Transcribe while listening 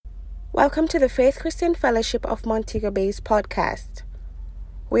Welcome to the Faith Christian Fellowship of Montego Bay's podcast.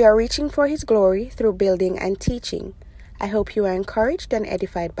 We are reaching for His glory through building and teaching. I hope you are encouraged and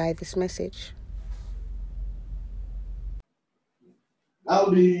edified by this message. I'll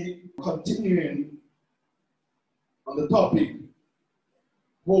be continuing on the topic,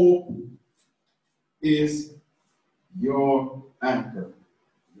 hope is your anchor.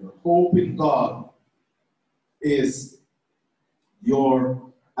 Your hope in God is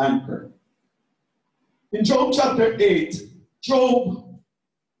your anchor. In Job chapter 8, Job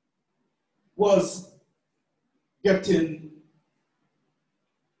was getting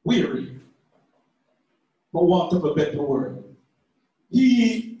weary, for want of a better word.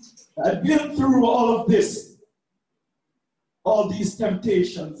 He had been through all of this, all these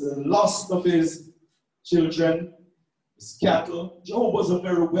temptations, the loss of his children, his cattle. Job was a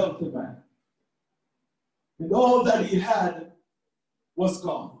very wealthy man. And all that he had was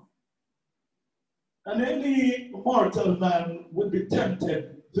gone. And any mortal man would be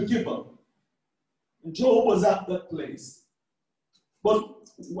tempted to give up. And Job was at that place. But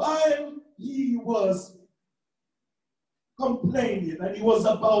while he was complaining and he was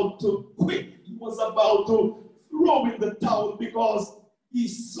about to quit, he was about to throw in the towel because he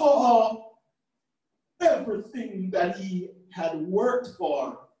saw everything that he had worked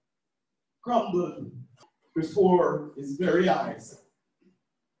for crumbled before his very eyes.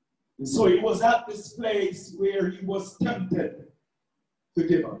 And so he was at this place where he was tempted to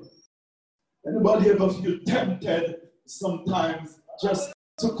give up. Anybody ever feel tempted sometimes just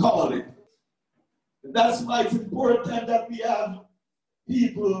to call it? And that's why it's important that we have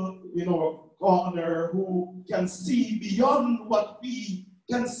people in our corner who can see beyond what we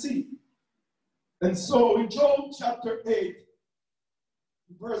can see. And so in Job chapter 8,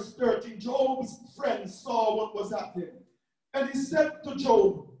 verse 13, Job's friends saw what was happening. And he said to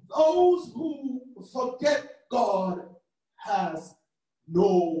Job, those who forget God has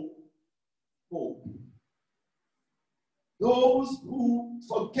no hope. Those who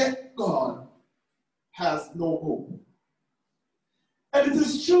forget God has no hope. And it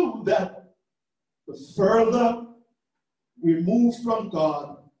is true that the further we move from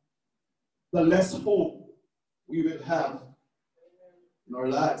God, the less hope we will have in our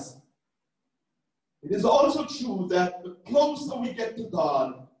lives. It is also true that the closer we get to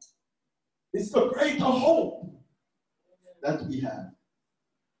God, it's the greater hope that we have.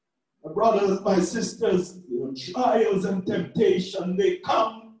 My brothers, my sisters, trials and temptation, they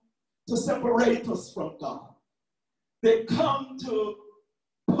come to separate us from God. They come to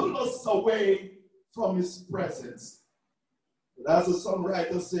pull us away from His presence. But as the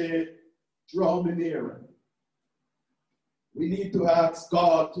songwriter said, draw me nearer. We need to ask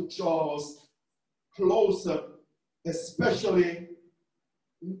God to draw us closer, especially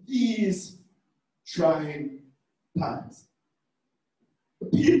in these trying times. The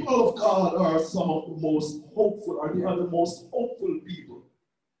people of God are some of the most hopeful, or they are the most hopeful people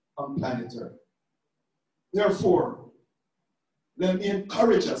on planet Earth. Therefore, let me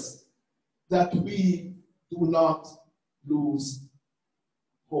encourage us that we do not lose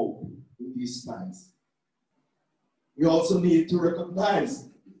hope in these times. We also need to recognize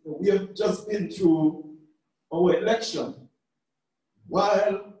that we have just been through our election.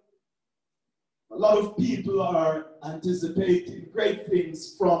 While a lot of people are anticipating great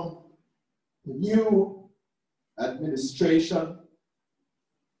things from the new administration,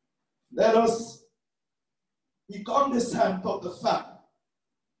 let us be cognizant of the fact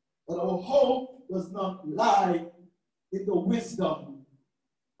that our hope does not lie in the wisdom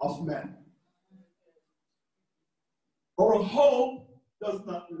of men. Our hope does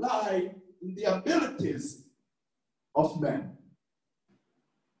not lie in the abilities of men,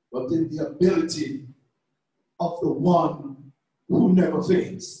 but in the ability of the one who never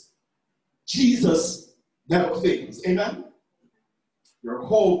fails. Jesus never fails. Amen? Your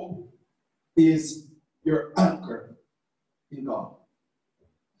hope is your anchor in God.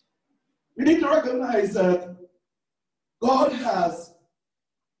 We need to recognize that God has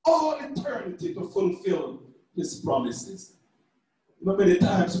all eternity to fulfill His promises. Many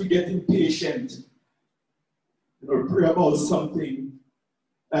times we get impatient or pray about something,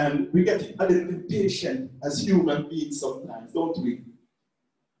 and we get a little impatient as human beings sometimes, don't we?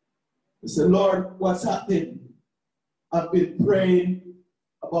 We say, Lord, what's happening? I've been praying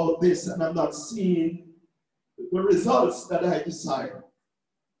about this and I'm not seeing the results that I desire.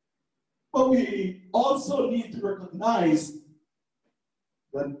 But we also need to recognize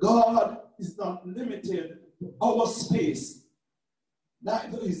that God is not limited to our space,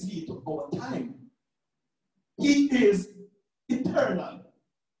 neither is He to our time. He is eternal.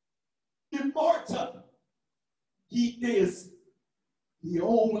 immortal. He is the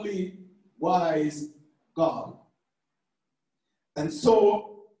only wise God. And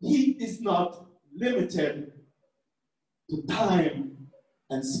so he is not limited to time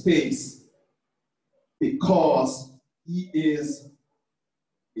and space because he is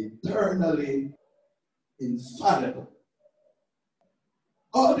eternally infallible.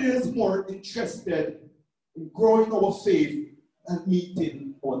 God is more interested in growing our faith and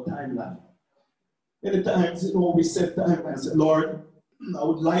meeting our timeline. Many times, we set time and say, Lord, I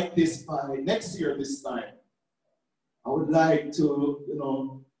would like this by next year this time. I would like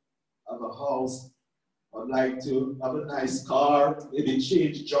to, have a house. I would like to have a nice car, maybe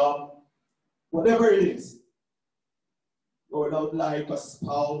change job, whatever it is. Lord, I would like a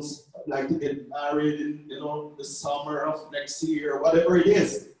spouse. I'd like to get married in, the summer of next year, whatever it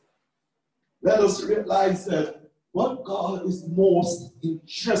is. Let us realize that what God is most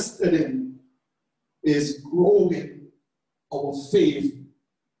interested in is growing our faith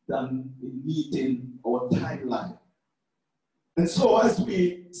than in meeting our timeline. And so as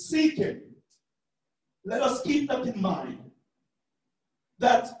we seek Him, let us keep that in mind,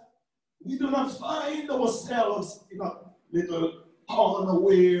 that we do not find ourselves in a little corner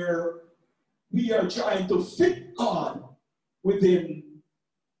where we are trying to fit God within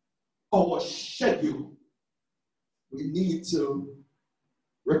our schedule. We need to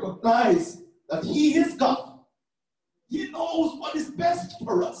recognize that He is God. He knows what is best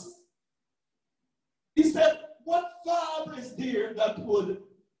for us. He said, what father is there that would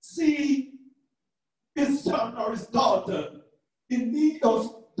see his son or his daughter in need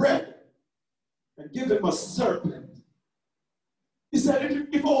of bread and give him a serpent? He said,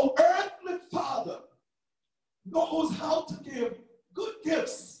 if our earthly father knows how to give good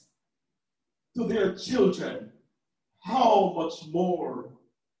gifts to their children, how much more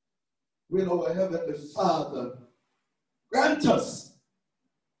will our heavenly Father grant us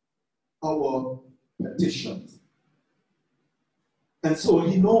our petitions? And so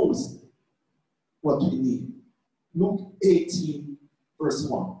He knows what we need. Luke 18, verse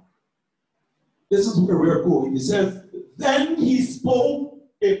 1. This is where we're going. He says, then He spoke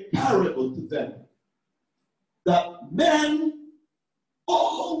a parable to them, that men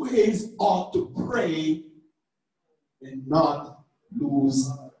always ought to pray and not lose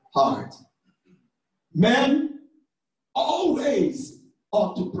heart. Men always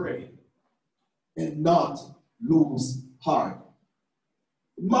ought to pray and not lose heart.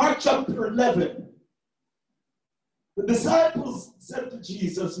 Mark chapter 11, the disciples said to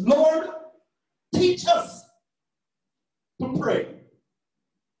Jesus, Lord, teach us to pray,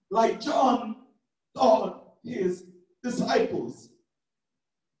 like John taught his disciples.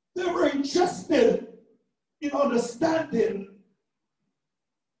 They were interested in understanding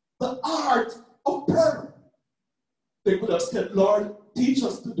the art of prayer. They could have said, Lord, teach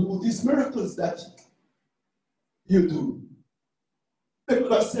us to do these miracles that you do. They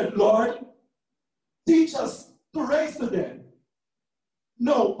could have said, Lord, teach us to raise the dead.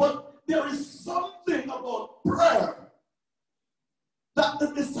 No, but there is something about prayer that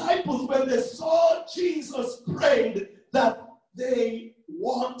the disciples, when they saw Jesus prayed, that they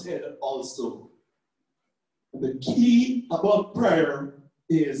wanted also. And the key about prayer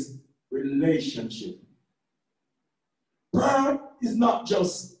is relationship. Prayer is not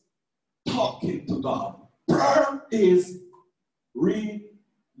just talking to God. Prayer is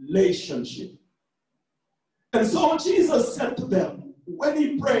relationship. And so Jesus said to them, when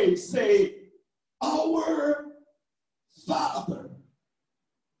He prayed, say, Our Father,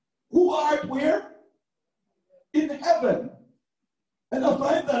 who art where? In heaven. And I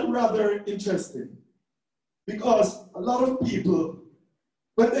find that rather interesting, because a lot of people,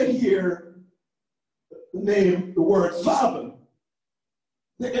 when they hear the word Father,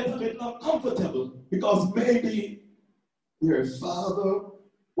 they get a little uncomfortable because maybe their father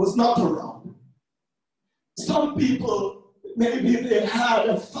was not around. Some people, maybe they had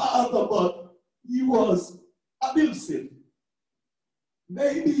a father, but he was abusive.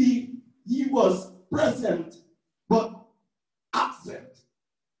 Maybe he was present, but absent,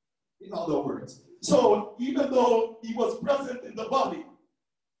 in other words. So even though he was present in the body,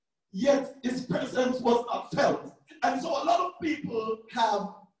 yet his presence was not felt. And so a lot of people have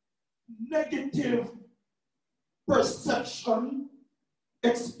negative perception,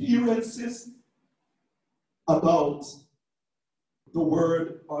 experiences about the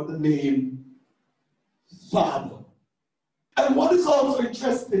word or the name Father. And what is also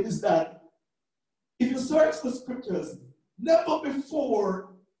interesting is that if you search the scriptures, never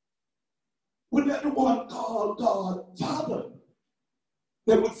before would anyone call God Father.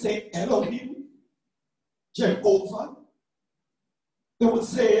 They would say Elohim, Jehovah. They would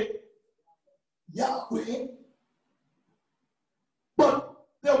say Yahweh. But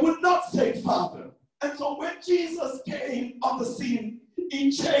they would not say Father. And so when Jesus came on the scene,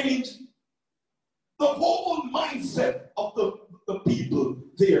 he changed the whole mindset of the people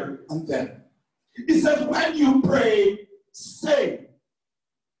there and then. He said, when you pray, say,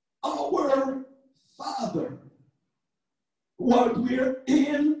 our Father, what we're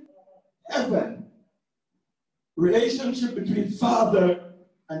in heaven. Relationship between father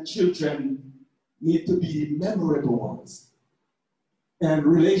and children need to be memorable ones. And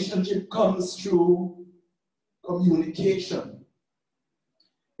relationship comes through communication.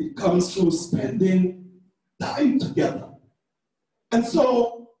 It comes through spending time together. And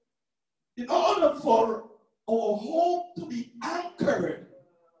so, in order for our hope to be anchored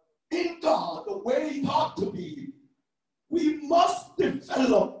in God the way it ought to be, we must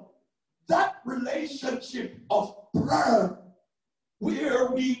develop that relationship of prayer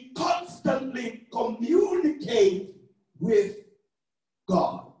where we constantly communicate with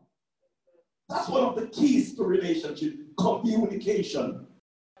God. That's one of the keys to relationship, communication.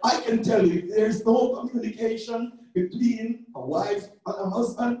 I can tell you, if there's no communication between a wife and a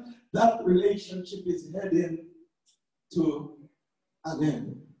husband, that relationship is heading to an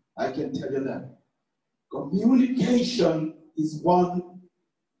end. I can tell you that. Communication is one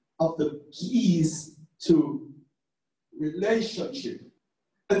of the keys to relationship.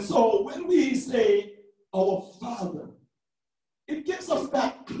 And so when we say our Father, it gives us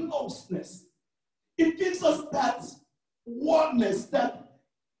that closeness. It gives us that oneness, that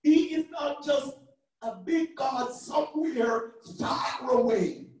he is not just a big God somewhere far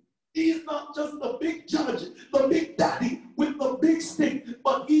away. He is not just the big judge, the big daddy with the big stick,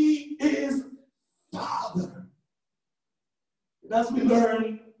 but he is Father. And as we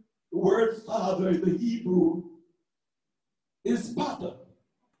learn, the word Father in the Hebrew is Pata,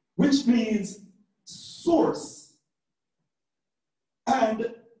 which means source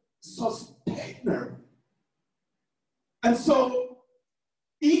and sustainer. And so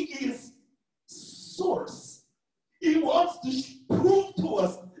he is source. He wants to prove to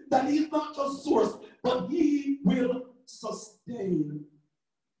us that he's not just source, but he will sustain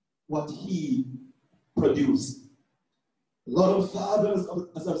what he produced. A lot of fathers,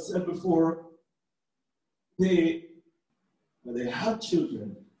 as I've said before, they have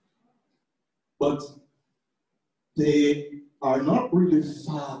children, but they are not really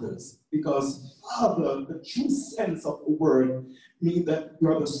fathers, because father, the true sense of the word, means that you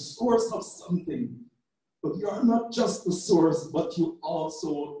are the source of something, but you are not just the source, but you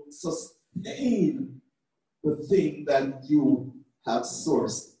also sustain the thing that you have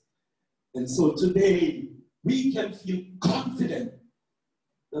sourced. And so today, we can feel confident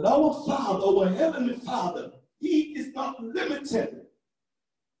that our Father, our Heavenly Father, he is not limited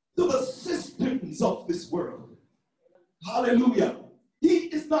to the systems of this world. Hallelujah. He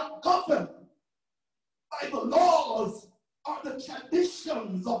is not governed by the laws or the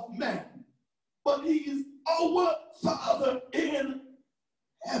traditions of men, but he is our Father in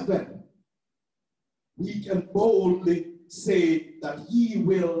heaven. We can boldly say that he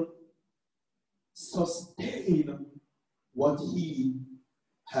will sustain what he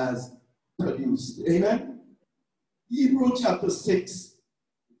has produced. Amen? Hebrews chapter 6,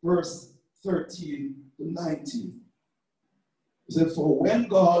 verse 13 to 19. It said, for when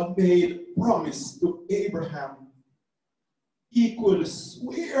God made promise to Abraham, he could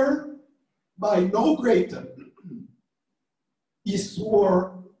swear by no greater. He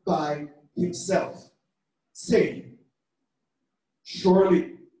swore by himself, saying,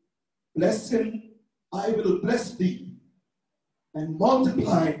 surely blessing I will bless thee, and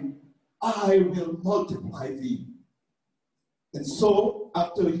multiplying I will multiply thee. And so,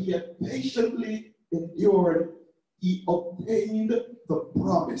 after he had patiently endured, he obtained the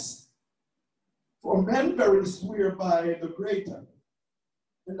promise. For men verily swear by the greater,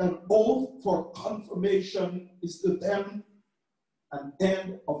 and an oath for confirmation is to them an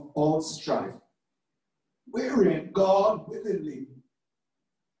end of all strife, wherein God willingly,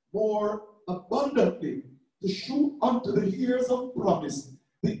 more abundantly, to shew unto the heirs of promise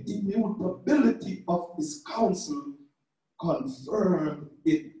the immutability of his counsel, confirmed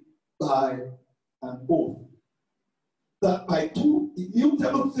it by an oath, that by two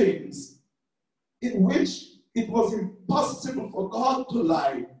immutable things, in which it was impossible for God to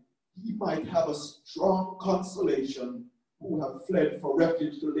lie, he might have a strong consolation who have fled for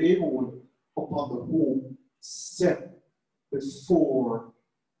refuge to lay hold upon the hope set before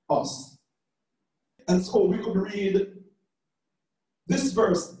us. And so we could read this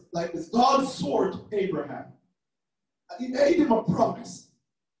verse like this. God swore to Abraham, and he made him a promise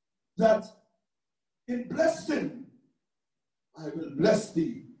that in blessing, I will bless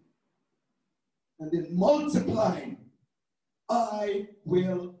thee, and in multiplying, I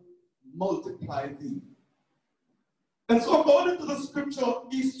will multiply thee. And so according to the scripture,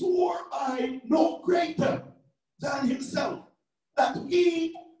 he swore by no greater than himself that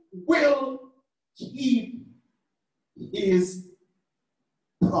he will keep his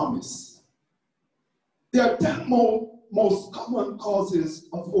promise. There are 10 most common causes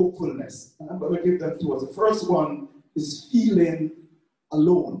of hopefulness, and I'm going to give them to us. The first one is feeling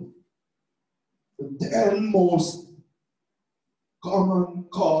alone. The 10 most common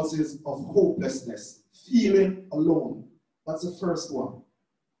causes of hopelessness. Feeling alone. That's the first one.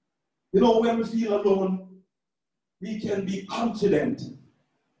 You know, when we feel alone, we can be confident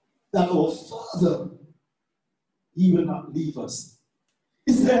that our Father, He will not leave us.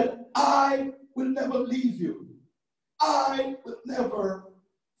 He said, I will never leave you. I will never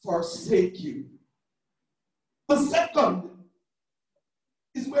forsake you. The second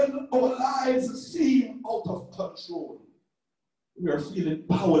is when our lives seem out of control. We are feeling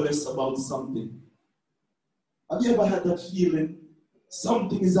powerless about something. Have you ever had that feeling?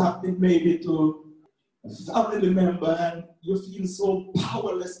 Something is happening maybe to a family member and you feel so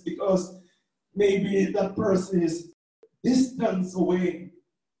powerless because maybe that person is distance away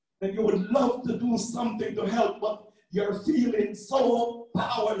and you would love to do something to help, but you're feeling so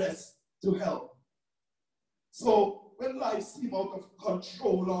powerless to help. So when life seems out of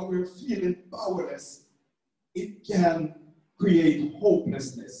control or we're feeling powerless, it can create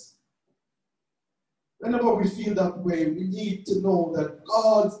hopelessness. Whenever we feel that way, we need to know that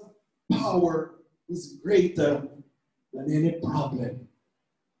God's power is greater than any problem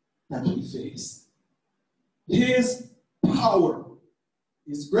that we face. His power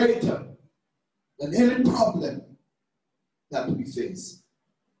is greater than any problem that we face.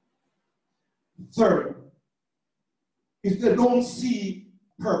 Third, if they don't see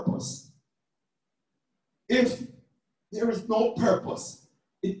purpose, if there is no purpose,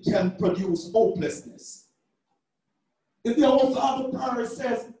 it can produce hopelessness. If the Our Father prayer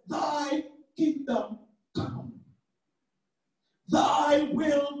says, thy kingdom come, thy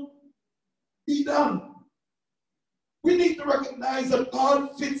will be done. We need to recognize that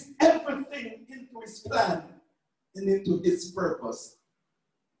God fits everything into his plan and into his purpose,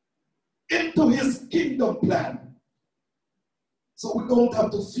 into his kingdom plan. So we don't have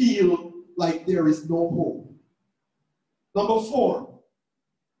to feel like there is no hope. Number 4,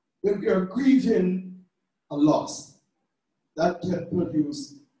 when we are grieving a loss, that can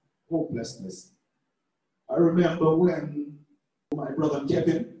produce hopelessness. I remember when my brother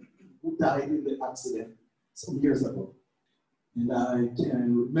Kevin, who died in the accident some years ago. And I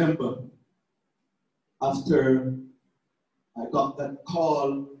can remember after I got that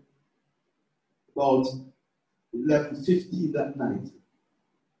call about 11:15 that night,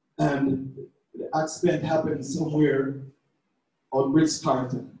 and the accident happened somewhere on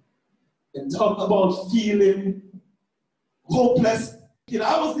Ritz-Carlton. And talk about feeling hopeless. You know,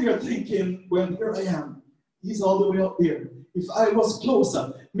 I was there thinking, well, here I am. He's all the way up there. If I was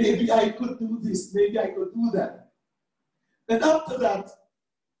closer, maybe I could do this, maybe I could do that. And after that,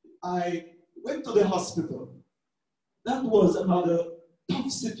 I went to the hospital. That was another tough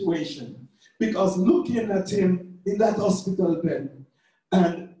situation because looking at him in that hospital bed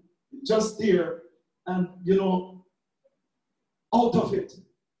and just there and, you know, out of it,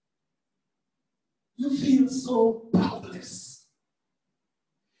 you feel so powerless.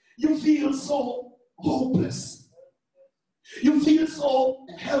 You feel so hopeless. You feel so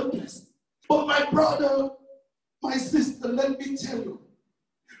helpless. But my brother, my sister, let me tell you,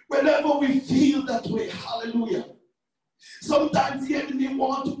 whenever we feel that way, hallelujah, sometimes the enemy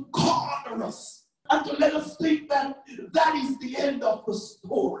wants to corner us and to let us think that that is the end of the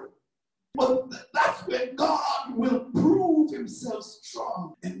story. But that's when God will prove himself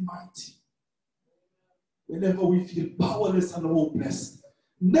strong and mighty. Whenever we feel powerless and hopeless,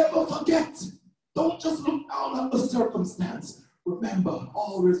 never forget. Don't just look down at the circumstance. Remember,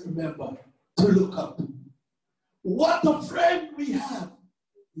 always remember to look up. What a friend we have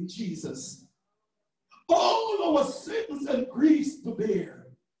in Jesus. All our sins and griefs to bear.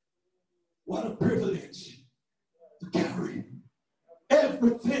 What a privilege to carry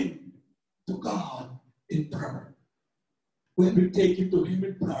everything to God in prayer. When we take it to him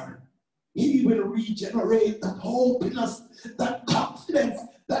in prayer, he will regenerate that hope in us, that confidence,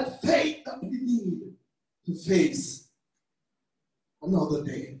 that faith that we need to face another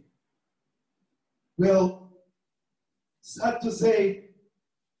day. Well, sad to say,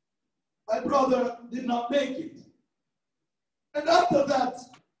 my brother did not make it. And after that,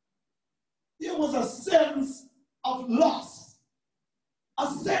 there was a sense of loss, a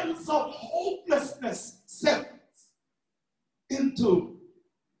sense of hopelessness set into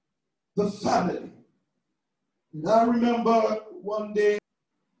the family. And I remember one day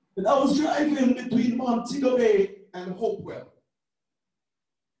that I was driving between Montego Bay and Hopewell,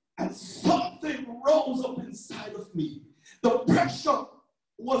 and something rose up inside of me. The pressure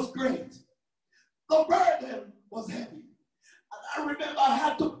was great. The burden was heavy. And I remember I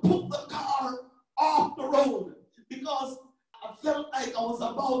had to put the car off the road because I felt like I was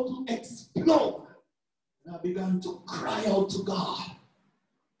about to explode. And I began to cry out to God.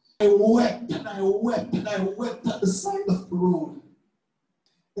 I wept and I wept and I wept at the side of the road.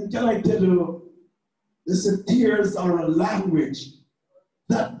 And can I tell you, listen, tears are a language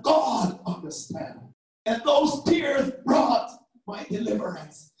that God understands. And those tears brought my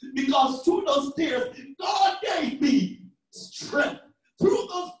deliverance. Because through those tears, God gave me strength. Through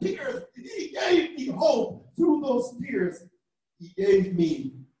those tears, He gave me hope. Through those tears, He gave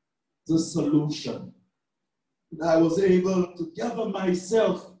me the solution. And I was able to gather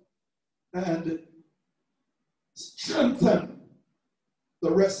myself and strengthen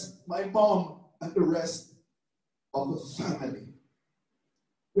the rest, my mom and the rest of the family.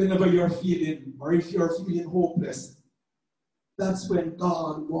 Whenever you're feeling, or if you're feeling hopeless, that's when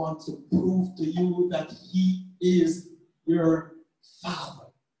God wants to prove to you that He is your Father.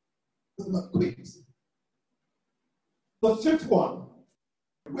 Do not quit. The fifth one,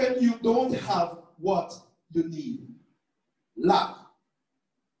 when you don't have what you need, lack.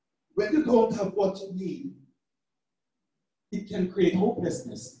 When you don't have what you need, it can create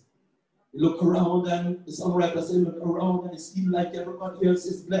hopelessness. You look around and the songwriter says, look around and it seems like everybody else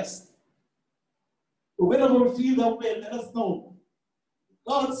is blessed. But whenever we feel that way, let us know.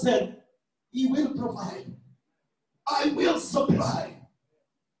 God said, He will provide. I will supply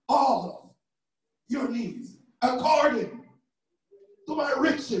all of your needs according to my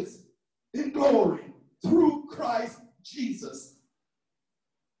riches in glory through Christ Jesus.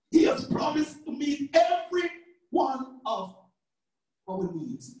 He has promised to meet every one of our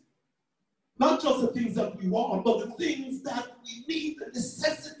needs. Not just the things that we want, but the things that we need, the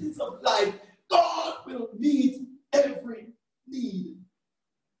necessities of life. God will meet every need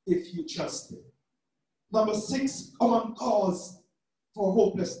if you trust Him. Number 6, common cause for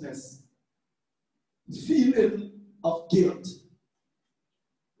hopelessness. Feeling of guilt.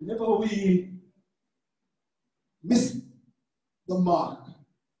 Whenever we miss the mark,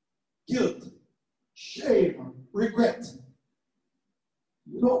 guilt, shame, regret.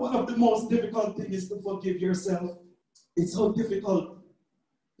 You know, one of the most difficult things is to forgive yourself. It's so difficult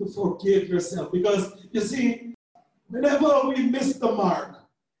to forgive yourself because, you see, whenever we miss the mark,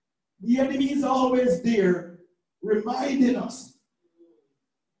 the enemy is always there reminding us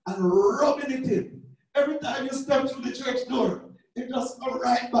and rubbing it in. Every time you step through the church door, it just comes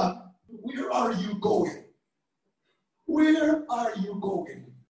right back. Where are you going? Where are you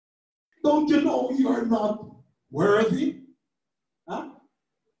going? Don't you know you are not worthy? Huh?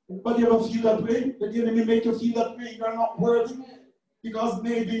 Anybody ever feel that way? Did the enemy make you feel that way? You are not worthy? Because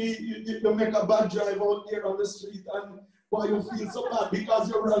maybe you make a bad drive out there on the street and why you feel so bad because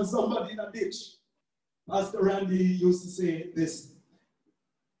you ran somebody in a ditch. Pastor Randy used to say this.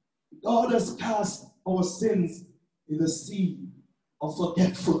 God has cast our sins in the sea of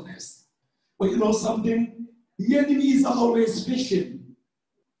forgetfulness. But you know something? The enemy is always fishing.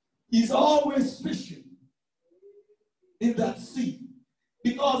 He's always fishing in that sea.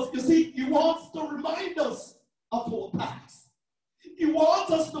 Because, you see, he wants to remind us of our past. He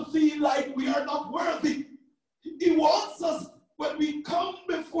wants us to feel like we are not worthy. He wants us, when we come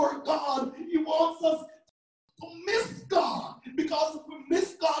before God, He wants us to miss God. Because if we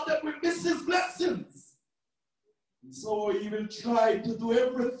miss God, then we miss His blessings. And so He will try to do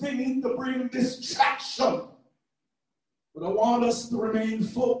everything to bring distraction. But I want us to remain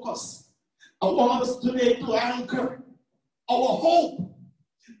focused. I want us today to anchor our hope,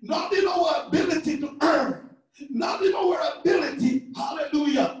 not in our ability to earn, not in our ability,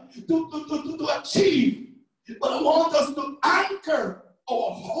 hallelujah, to achieve, but I want us to anchor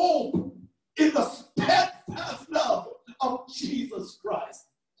our hope in the steadfast love of Jesus Christ.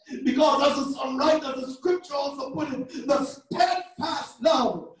 Because as the songwriter, the scripture also put it, the steadfast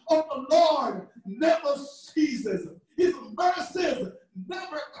love of the Lord never ceases. His mercies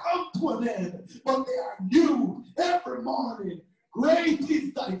never come to an end, but they are new every morning. Great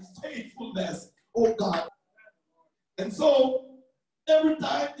is thy faithfulness, O God. And so, every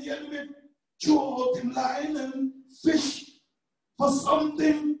time the enemy threw out in line and fish for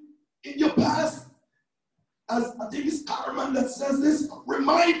something in your past, as I think it's Carman that says this,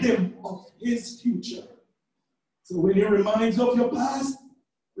 remind him of his future. So when he reminds you of your past,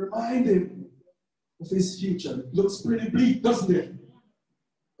 remind him of his future. It looks pretty bleak, doesn't it?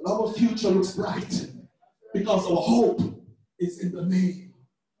 But our future looks bright because our hope is in the name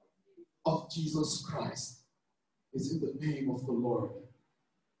of Jesus Christ. It's in the name of the Lord.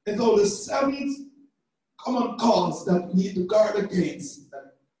 And so the seventh common cause that we need to guard against,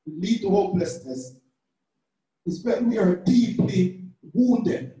 that lead to hopelessness, is when we are deeply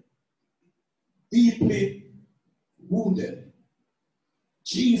wounded. Deeply wounded.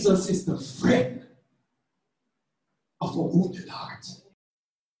 Jesus is the friend of a wounded heart.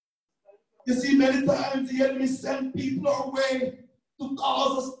 You see, many times the enemy sends people our way to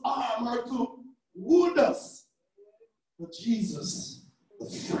cause us harm or to wound us. But Jesus, the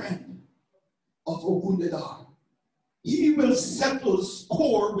friend of a wounded heart, he will settle the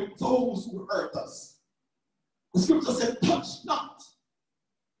score with those who hurt us. The scripture said, touch not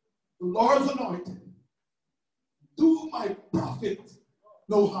the Lord's anointed. Do my prophet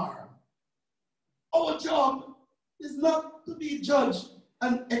no harm. Our job is not to be judge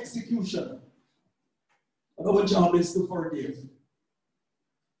and executioner. Our job is to forgive.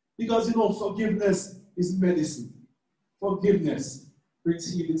 Because, forgiveness is medicine. Forgiveness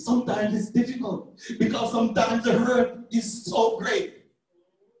brings healing. Sometimes it's difficult because sometimes the hurt is so great.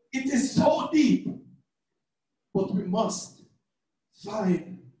 It is so deep. But we must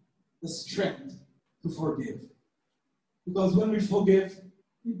find the strength to forgive. Because when we forgive,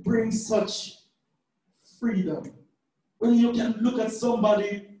 it brings such freedom. When you can look at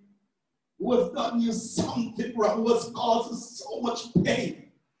somebody who has done you something wrong, who has caused you so much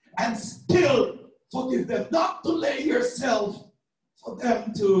pain, and still forgive them. Not to lay yourself for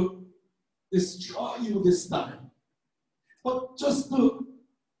them to destroy you this time, but just to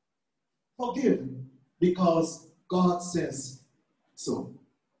forgive because God says so.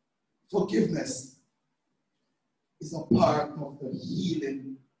 Forgiveness is a part of the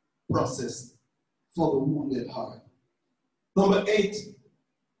healing process for the wounded heart. Number 8,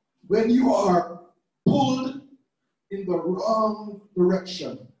 when you are pulled in the wrong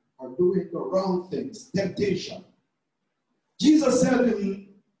direction or doing the wrong things, temptation. Jesus said in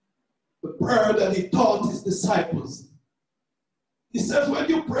the prayer that he taught his disciples, he says, when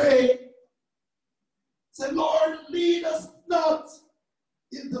you pray, say, Lord, lead us not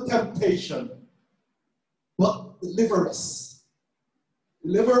into temptation, but deliver us.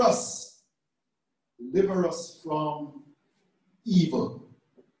 Deliver us. Deliver us from evil.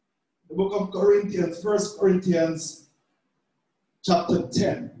 The book of Corinthians, 1 Corinthians chapter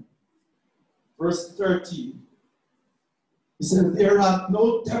 10, verse 13. He said, there hath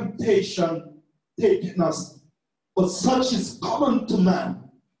no temptation taken us, but such is common to man.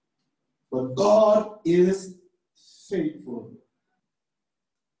 But God is faithful.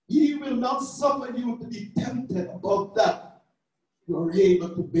 He will not suffer you to be tempted above that you are able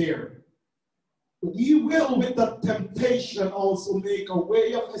to bear. But he will with that temptation also make a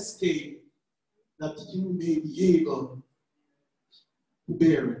way of escape that you may be able to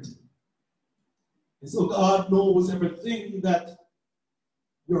bear it. And so God knows everything that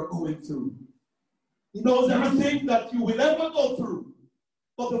you're going through. He knows everything that you will ever go through.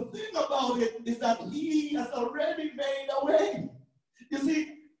 But the thing about it is that he has already made a way. You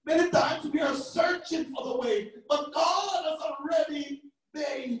see, many times we are searching for the way, but God has already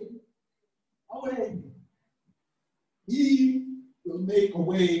made a way. He will make a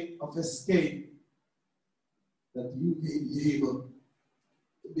way of escape that you may be able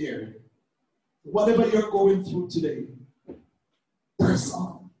to bear it. Whatever you're going through today, press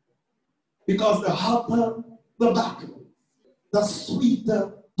on. Because the hotter the battle, the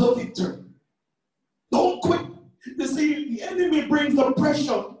sweeter the victory. Don't quit. You see, the enemy brings the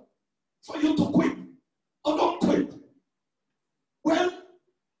pressure for you to quit. Oh, don't quit. When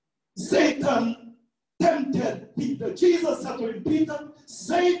Satan tempted Peter, Jesus said to him, Peter,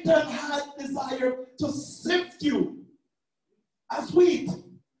 Satan had desire to sift you as wheat.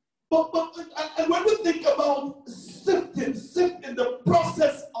 And when we think about sifting, the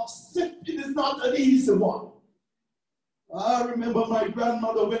process of sifting is not an easy one. I remember my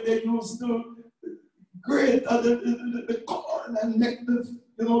grandmother when they used to grate the corn and make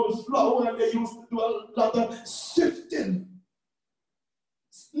the flour, and they used to do a lot of sifting.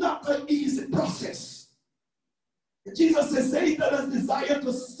 It's not an easy process. Jesus says Satan has desire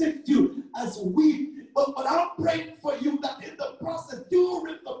to sift you as wheat. But I'm praying for you that in the process,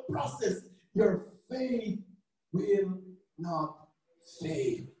 during the process, your faith will not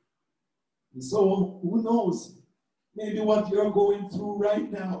fail. And so, who knows? what you're going through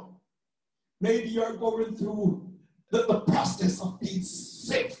right now. Maybe you're going through the process of being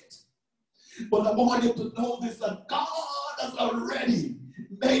saved. But I want you to know this, that God has already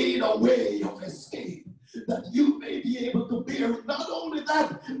made a way of escape, that you may be able to bear it. Not only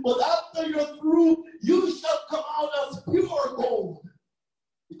that, but after you're through, you shall come out as pure gold.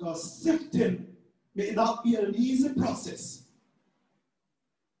 Because sifting may not be an easy process,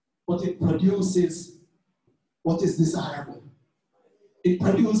 but it produces what is desirable. It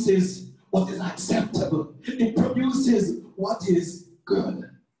produces what is acceptable. It produces what is good.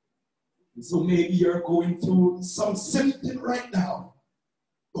 And so maybe you're going through some sifting right now.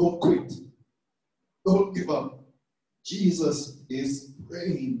 Don't quit. Don't give up. Jesus is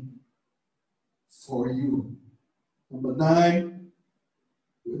praying for you. Number 9,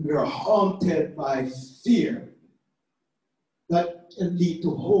 when we are haunted by fear, that can lead to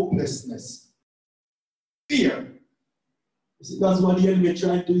hopelessness. Fear. You see, that's what the enemy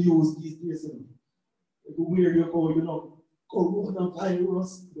trying to use these days. Where you go,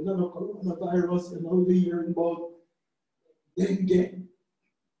 coronavirus, coronavirus, you're hearing about dengue.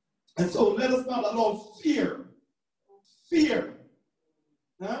 And so let us not allow fear to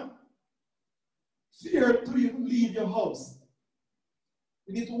even leave your house.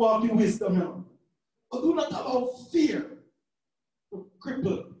 You need to walk in wisdom now. But do not allow fear to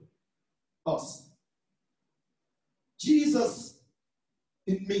cripple us. Jesus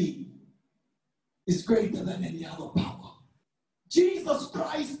in me is greater than any other power. Jesus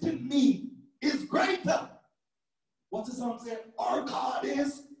Christ in me is greater. What does I'm saying? Our God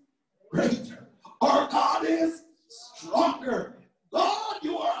is greater. Our God is stronger. God,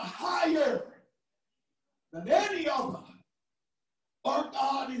 you are higher than any other. Our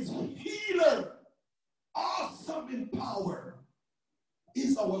God is healer. Awesome in power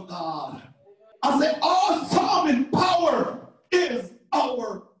is our God. I say awesome in power is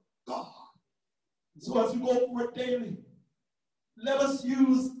our God. So as we go forward daily, let us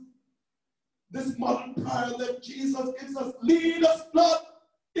use this modern prayer that Jesus gives us. Lead us not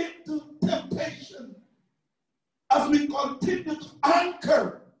into temptation, as we continue to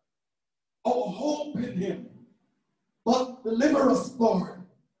anchor our hope in him. But deliver us, Lord,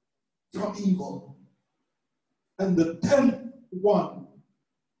 from evil. And the 10th one,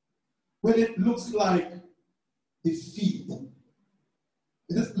 when it looks like defeat,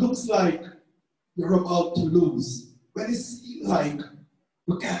 it looks like you're about to lose, when it seems like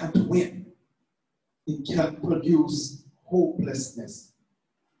you can't win, it can produce hopelessness.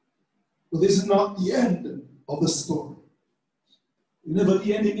 But this is not the end of the story. Whenever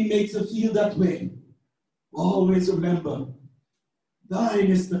the enemy makes you feel that way, always remember, thine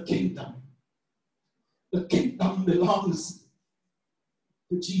is the kingdom. The kingdom belongs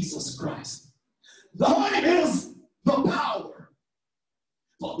to Jesus Christ. Thine is the power.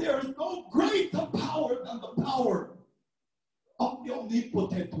 For there is no greater power than the power of the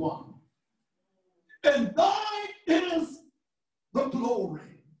omnipotent one. And thine is the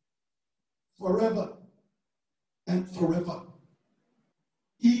glory forever and forever.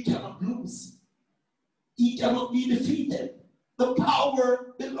 He cannot lose. He cannot be defeated. The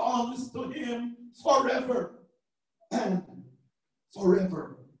power belongs to him forever and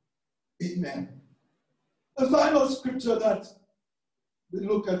forever. Amen. The final scripture that we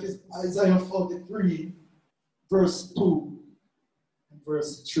look at is Isaiah 43, verse 2 and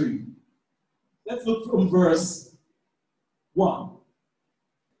verse 3. Let's look from verse 1.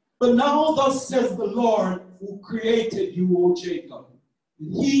 But now thus says the Lord who created you, O Jacob,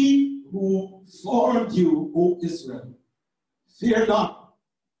 he who formed you, O Israel. Fear not,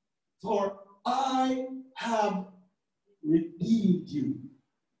 for I have redeemed you.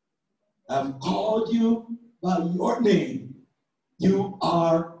 I have called you by your name. You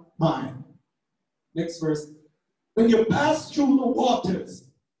are mine. Next verse. When you pass through the waters,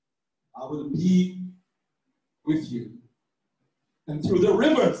 I will be with you. And through the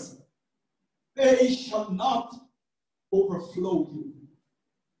rivers, they shall not overflow you.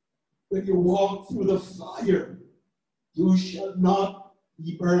 When you walk through the fire, you shall not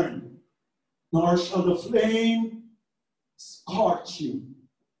be burned, nor shall the flame scorch you.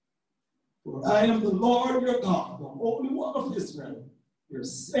 For I am the Lord your God, the Holy One of Israel, your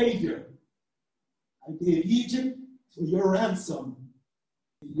Savior. I gave Egypt for your ransom,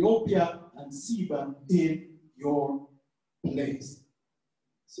 Ethiopia and Seba in your place.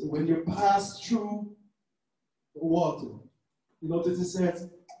 So when you pass through the water, you notice it says,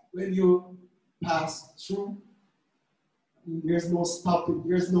 when you pass through, there's no stopping,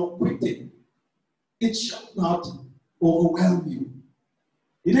 there's no quitting. It shall not overwhelm you.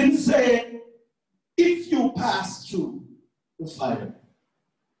 He didn't say, if you pass through. the fire.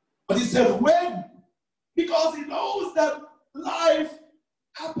 But he says when, because he knows that life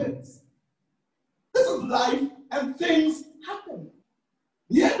happens. This is life and things happen.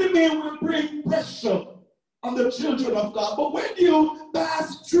 The enemy will bring pressure on the children of God. But when you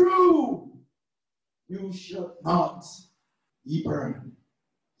pass through, you shall not be burned.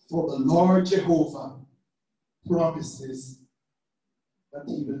 For the Lord Jehovah promises that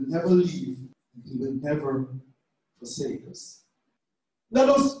he will never leave and he will never forsake us. Let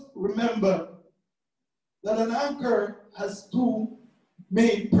us remember that an anchor has two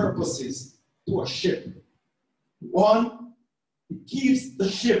main purposes to a ship. One, it keeps the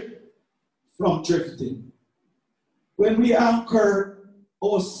ship from drifting. When we anchor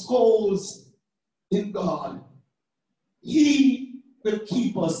our souls in God, he will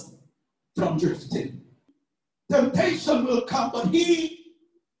keep us from drifting. Temptation will come, but he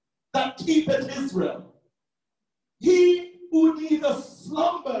that keepeth Israel, he who neither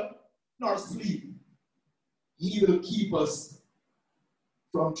slumber nor sleep, he will keep us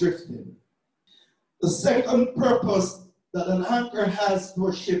from drifting. The second purpose that an anchor has to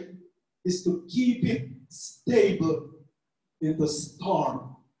a ship is to keep it stable in the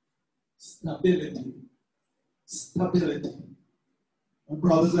storm. Stability. Stability. And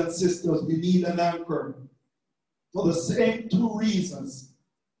brothers and sisters, we need an anchor for the same two reasons.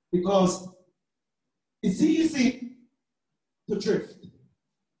 Because it's easy to drift.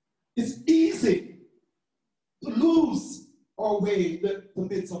 It's easy to lose our way in the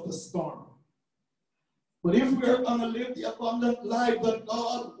midst of the storm. But if we're going to live the abundant life that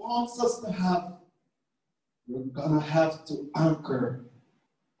God wants us to have, we're going to have to anchor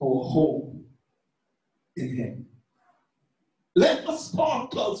our hope in him. Let the storm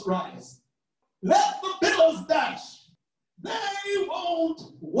clouds rise. Let the billows dash. They won't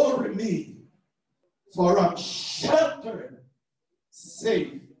worry me, for I'm sheltered,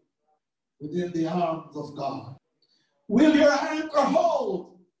 safe within the arms of God. Will your anchor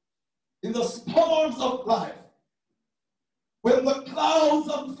hold in the storms of life? When the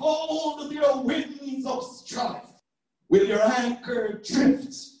clouds unfold their winds of strife, will your anchor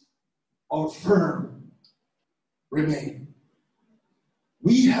drift or firm remain?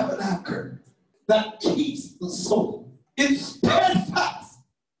 We have an anchor that keeps the soul. It's steadfast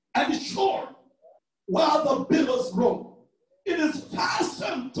and sure while the billows roll. It is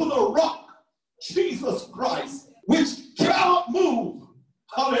fastened to the rock, Jesus Christ, which cannot move.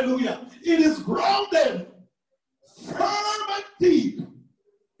 Hallelujah. It is grounded firm and deep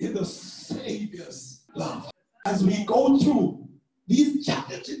in the Savior's love. As we go through these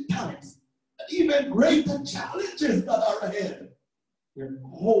challenging times, and even greater challenges that are ahead, your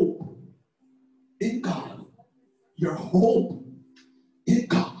hope in God, your hope in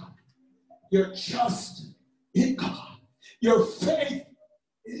God, your trust in God, your faith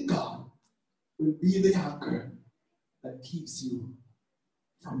in God will be the anchor that keeps you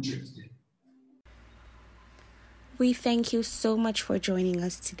from drifting. We thank you so much for joining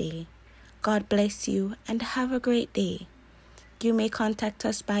us today. God bless you and have a great day. You may contact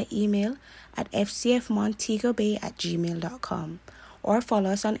us by email at fcfmontegobay@gmail.com or follow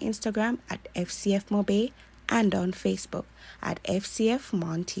us on Instagram at FCFMoBay and on Facebook at FCF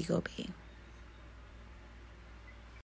Montego Bay.